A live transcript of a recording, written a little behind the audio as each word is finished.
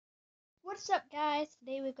What's up, guys?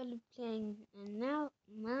 Today we're gonna be playing, and now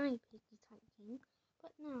my picky type game.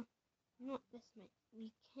 But no, not this map.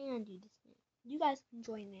 We can do this map. You guys can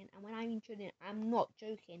join in, and when I mean join in, I'm not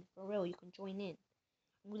joking. For real, you can join in.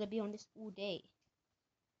 I'm gonna be on this all day,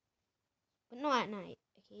 but not at night.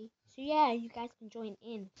 Okay? So yeah, you guys can join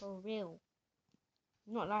in for real.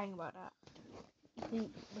 I'm not lying about that. You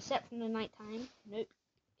can reset from the night time. Nope.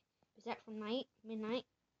 Reset from midnight.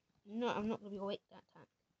 No, I'm not gonna be awake that time.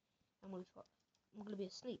 I'm gonna be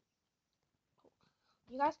asleep. Cool.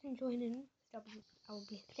 You guys can join in. I will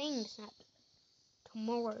be playing this map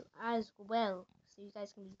tomorrow as well. So you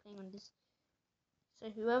guys can be playing on this. So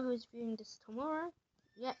whoever is viewing this tomorrow,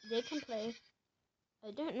 yeah, they can play.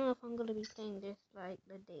 I don't know if I'm gonna be playing this like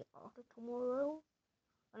the day after tomorrow,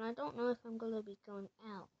 and I don't know if I'm gonna be going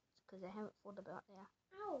out because I haven't thought about that.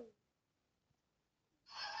 Ow!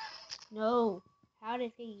 No. How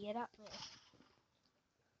did he get up there?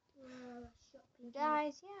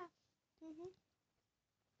 Guys, yeah.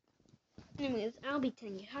 Anyways, I'll be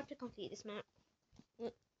telling you how to complete this map.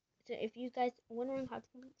 So if you guys are wondering how to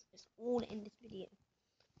complete this, it's all in this video.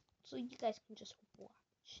 So you guys can just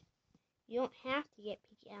watch. You don't have to get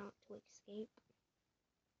piggy out to escape.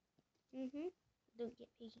 Don't get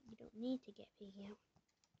piggy. You don't need to get piggy out.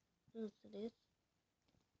 Listen to this.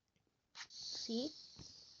 See?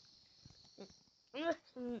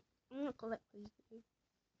 I'm gonna collect these.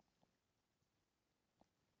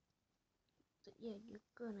 But yeah, you're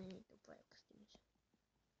gonna need the fire extinguisher.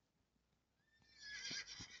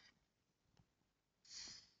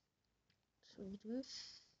 So you do.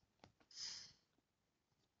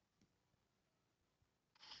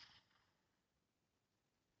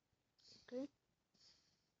 Okay.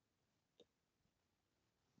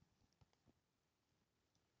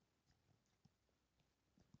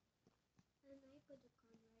 And I put a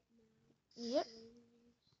con right now. Yep.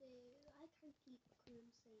 So I can keep calm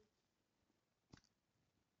safe.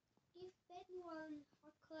 If anyone, I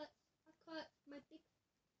cut my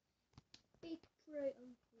big pro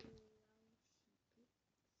uncle.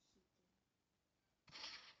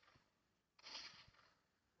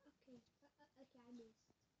 Okay, okay, I missed.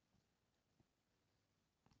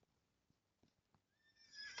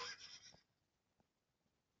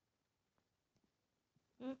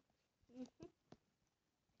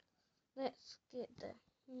 Let's get the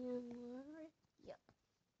hammer. Yep.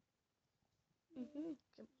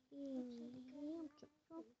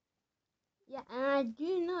 Yeah, and I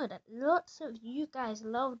do know that lots of you guys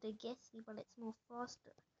love the guessy, but it's more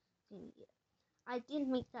faster than you. I did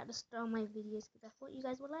make that the start of my videos because I thought you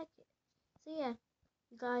guys would like it. So yeah,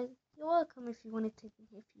 you guys, you're welcome if you wanted to.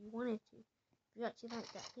 If you actually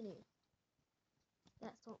liked that video.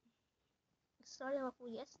 That's all. I started off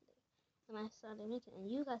with yesterday, and I started making,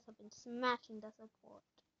 and you guys have been smashing the support.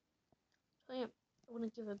 So yeah, I want to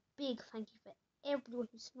give a big thank you for everyone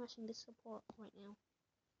who's smashing this support right now.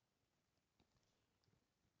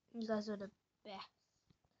 You guys are the best.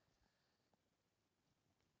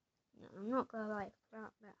 No, I'm not gonna lie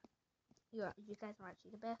about that. You guys are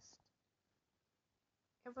actually the best.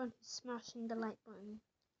 Everyone who's smashing the like button,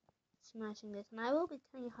 smashing this, and I will be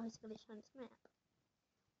telling you how to glitch on this map.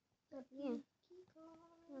 But yeah,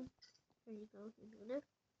 here you go. You do this,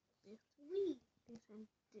 and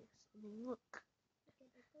this, and then look.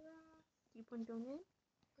 Keep on doing it.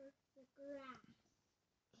 The grass.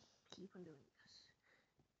 Keep on doing this.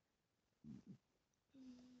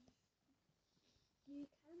 You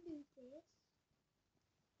can do this.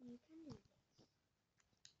 You can do this.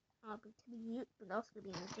 I'll be telling you, but also be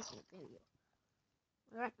in a different video.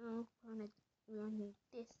 Right now, we're on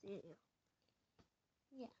this video.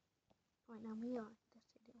 Yeah, right now we are in this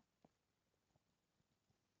video.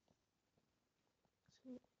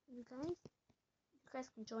 So you guys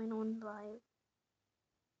can join on live.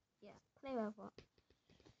 Yeah, play whatever.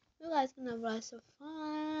 You guys can have lots of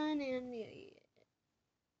fun and yeah,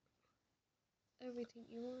 everything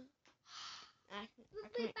you want.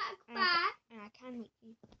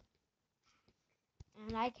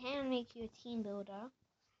 And I can make you a team builder.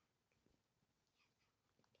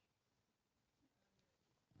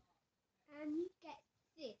 And you get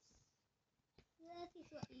this. That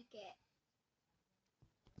is what you get.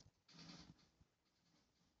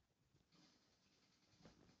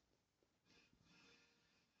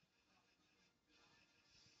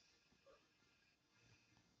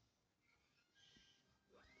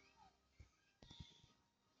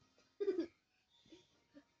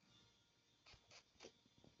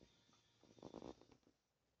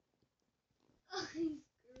 Oh, he's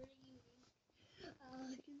screaming.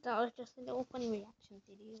 That was just a little funny reaction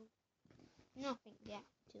video. Nothing yet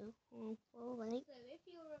to. So if you're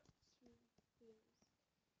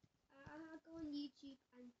Go on YouTube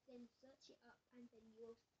and then search it up, and then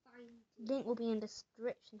you'll find it. Link will be in the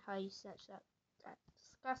description how you search that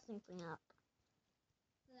disgusting thing up.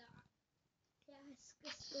 Yes,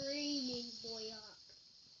 the screaming boy up.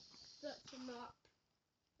 Search him up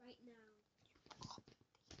right now.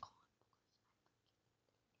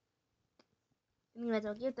 Anyways,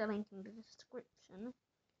 I'll give the link in the description.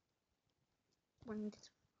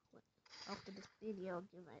 After this video, I'll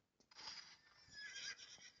give it.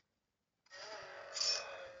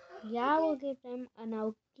 Yeah, I will give them, and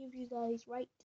I'll give you guys right